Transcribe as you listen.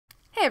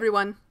Hey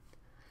everyone!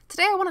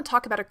 Today I want to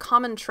talk about a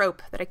common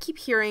trope that I keep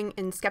hearing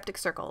in skeptic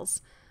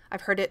circles.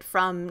 I've heard it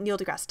from Neil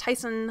deGrasse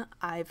Tyson,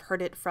 I've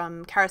heard it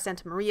from Cara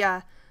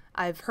Santamaria,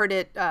 I've heard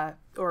it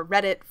or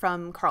read it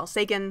from Carl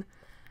Sagan,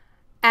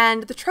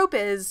 and the trope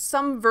is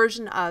some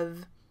version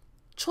of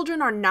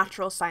children are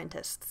natural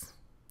scientists.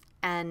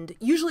 And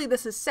usually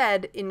this is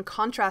said in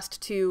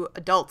contrast to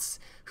adults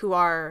who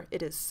are,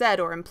 it is said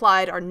or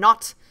implied, are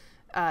not,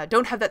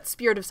 don't have that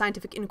spirit of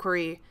scientific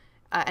inquiry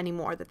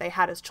anymore that they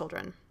had as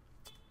children.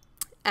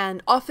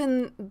 And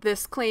often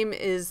this claim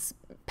is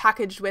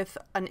packaged with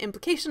an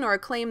implication or a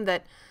claim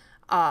that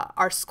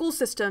our school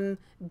system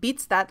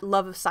beats that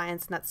love of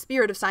science and that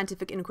spirit of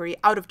scientific inquiry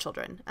out of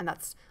children. And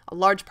that's a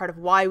large part of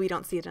why we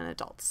don't see it in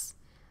adults.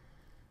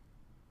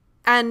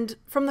 And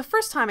from the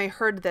first time I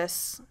heard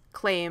this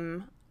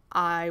claim,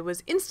 I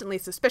was instantly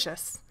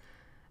suspicious.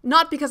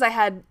 Not because I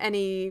had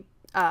any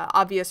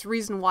obvious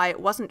reason why it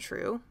wasn't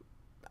true,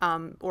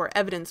 or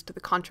evidence to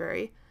the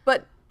contrary,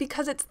 but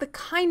because it's the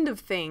kind of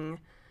thing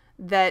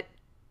that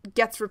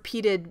gets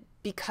repeated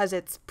because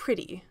it's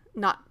pretty,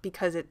 not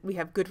because we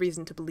have good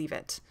reason to believe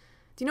it.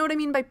 Do you know what I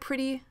mean by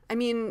pretty? I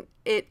mean,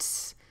 it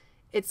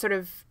sort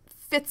of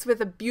fits with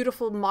a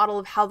beautiful model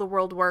of how the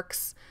world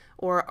works,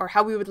 or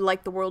how we would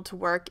like the world to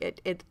work.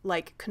 It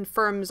like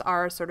confirms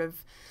our sort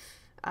of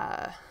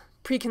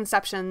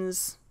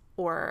preconceptions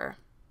or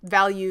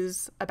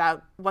values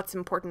about what's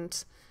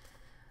important.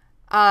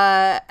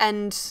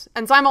 And so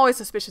I'm always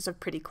suspicious of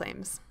pretty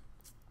claims.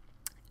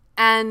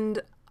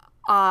 And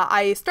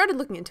I started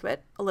looking into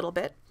it a little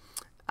bit,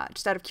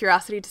 just out of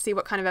curiosity to see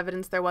what kind of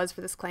evidence there was for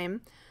this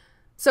claim.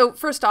 So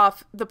first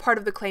off, the part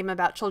of the claim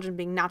about children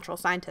being natural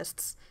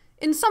scientists,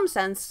 in some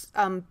sense,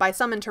 by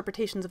some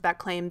interpretations of that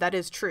claim, that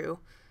is true.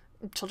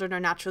 Children are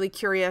naturally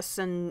curious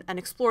and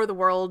explore the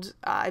world.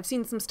 I've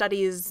seen some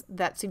studies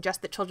that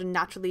suggest that children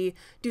naturally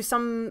do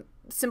some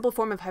simple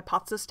form of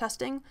hypothesis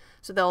testing.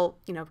 So they'll,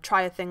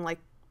 try a thing like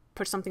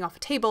push something off a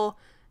table,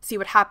 see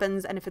what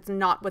happens, and if it's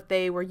not what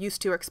they were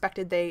used to or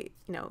expected, they,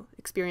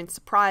 experience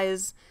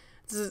surprise.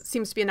 This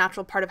seems to be a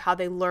natural part of how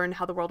they learn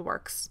how the world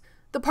works.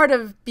 The part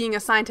of being a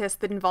scientist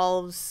that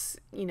involves,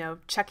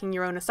 checking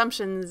your own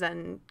assumptions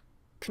and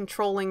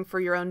controlling for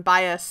your own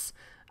bias,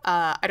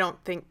 I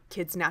don't think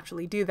kids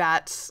naturally do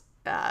that.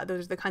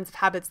 Those are the kinds of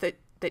habits that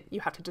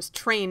you have to just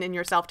train in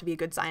yourself to be a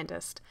good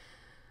scientist.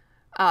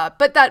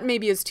 But that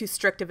maybe is too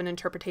strict of an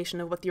interpretation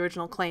of what the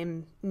original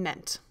claim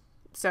meant.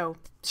 So,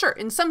 sure,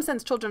 in some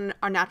sense, children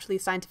are naturally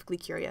scientifically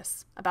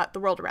curious about the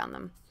world around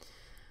them.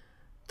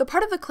 The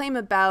part of the claim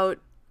about,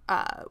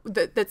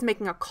 that's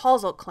making a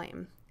causal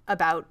claim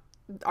about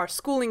our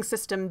schooling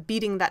system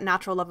beating that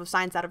natural love of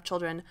science out of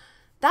children,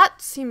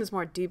 that seems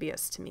more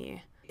dubious to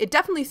me. It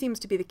definitely seems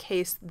to be the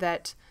case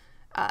that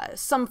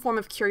some form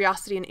of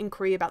curiosity and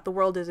inquiry about the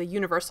world is a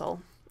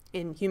universal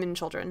in human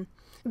children.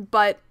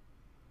 But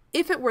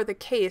if it were the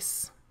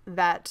case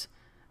that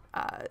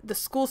the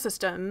school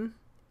system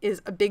is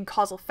a big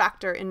causal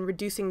factor in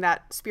reducing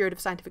that spirit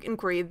of scientific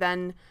inquiry,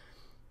 then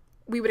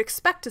we would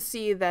expect to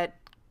see that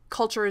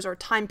cultures or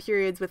time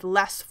periods with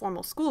less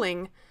formal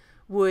schooling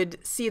would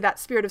see that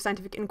spirit of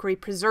scientific inquiry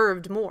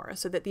preserved more,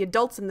 so that the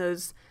adults in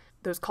those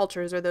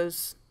cultures or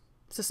those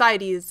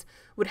societies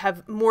would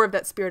have more of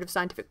that spirit of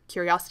scientific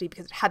curiosity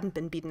because it hadn't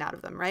been beaten out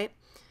of them, right?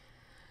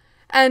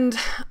 And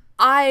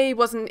I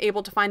wasn't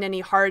able to find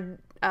any hard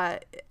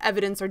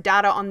evidence or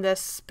data on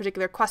this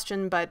particular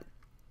question, but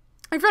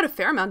I've read a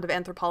fair amount of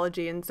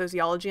anthropology and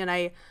sociology, and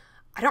I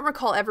don't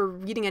recall ever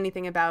reading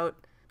anything about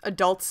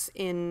adults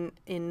in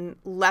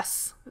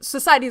less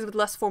societies with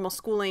less formal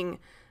schooling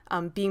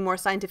being more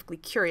scientifically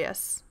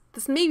curious.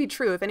 This may be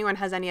true. If anyone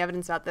has any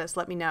evidence about this,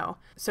 let me know.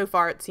 So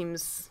far, it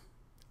seems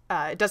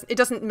it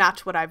doesn't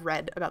match what I've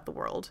read about the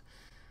world.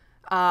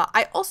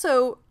 I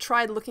also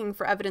tried looking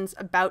for evidence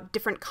about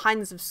different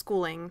kinds of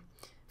schooling,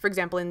 for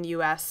example, in the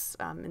U.S.,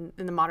 in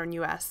the modern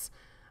U.S.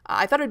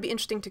 I thought it would be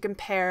interesting to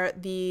compare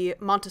the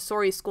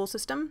Montessori school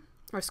system,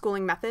 or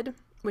schooling method,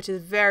 which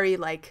is very,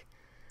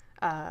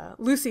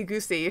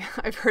 loosey-goosey,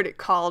 I've heard it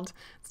called.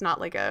 It's not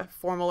like a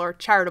formal or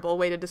charitable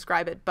way to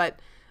describe it, but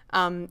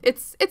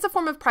it's a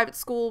form of private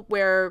school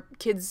where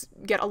kids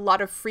get a lot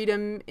of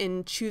freedom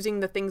in choosing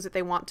the things that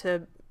they want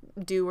to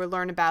do or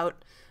learn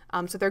about.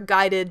 So they're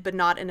guided, but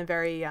not in a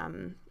very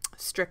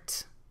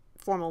strict,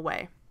 formal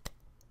way.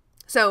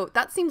 So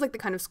that seems like the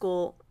kind of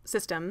school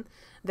system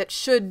that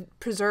should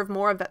preserve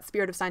more of that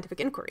spirit of scientific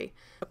inquiry,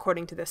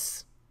 according to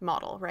this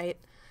model, right?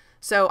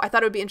 So I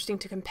thought it would be interesting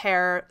to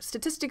compare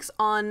statistics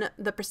on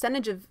the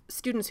percentage of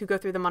students who go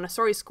through the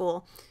Montessori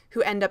school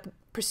who end up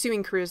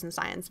pursuing careers in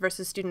science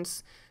versus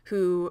students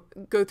who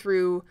go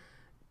through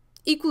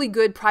equally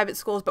good private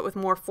schools but with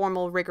more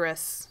formal,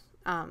 rigorously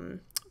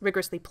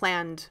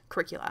planned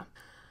curricula.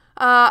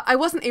 I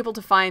wasn't able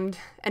to find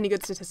any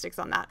good statistics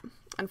on that,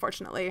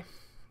 unfortunately.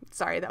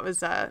 Sorry, that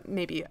was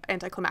maybe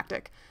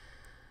anticlimactic.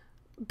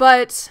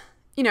 But,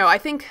 I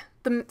think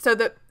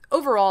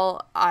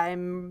overall,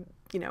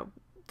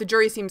 the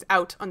jury seems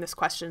out on this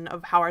question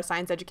of how our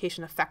science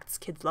education affects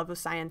kids' love of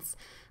science.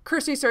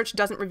 Cursory research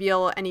doesn't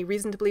reveal any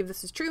reason to believe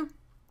this is true.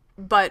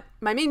 But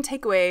my main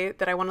takeaway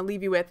that I want to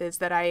leave you with is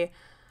that I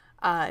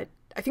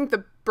think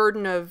the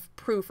burden of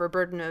proof or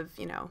burden of,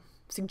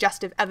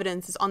 suggestive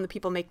evidence is on the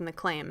people making the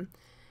claim.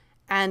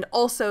 And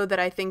also that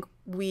I think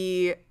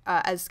we,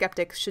 as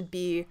skeptics, should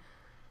be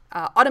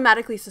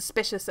automatically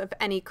suspicious of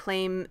any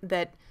claim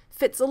that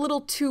fits a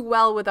little too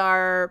well with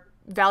our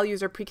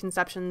values or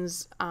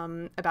preconceptions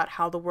about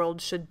how the world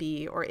should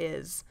be or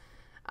is.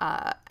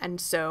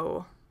 And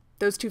so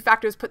those two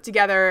factors put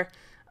together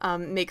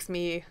makes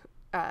me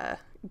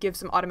give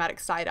some automatic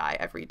side eye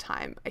every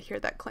time I hear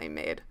that claim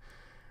made.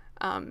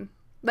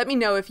 Let me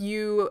know if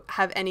you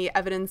have any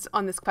evidence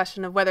on this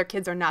question of whether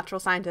kids are natural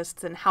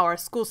scientists and how our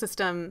school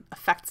system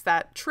affects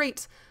that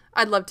trait.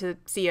 I'd love to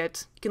see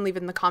it. You can leave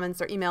it in the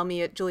comments or email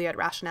me at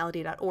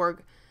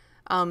julia@rationality.org.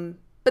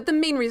 But the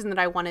main reason that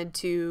I wanted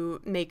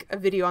to make a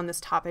video on this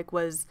topic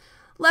was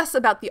less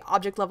about the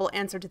object level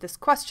answer to this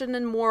question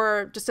and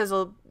more just as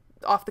a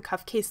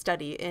off-the-cuff case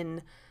study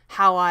in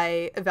how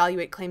I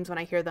evaluate claims when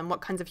I hear them,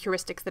 what kinds of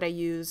heuristics that I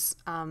use,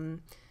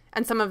 and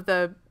some of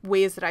the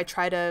ways that I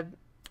try to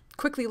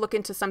quickly look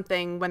into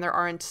something when there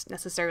aren't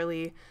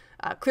necessarily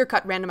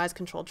clear-cut randomized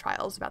controlled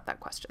trials about that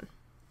question.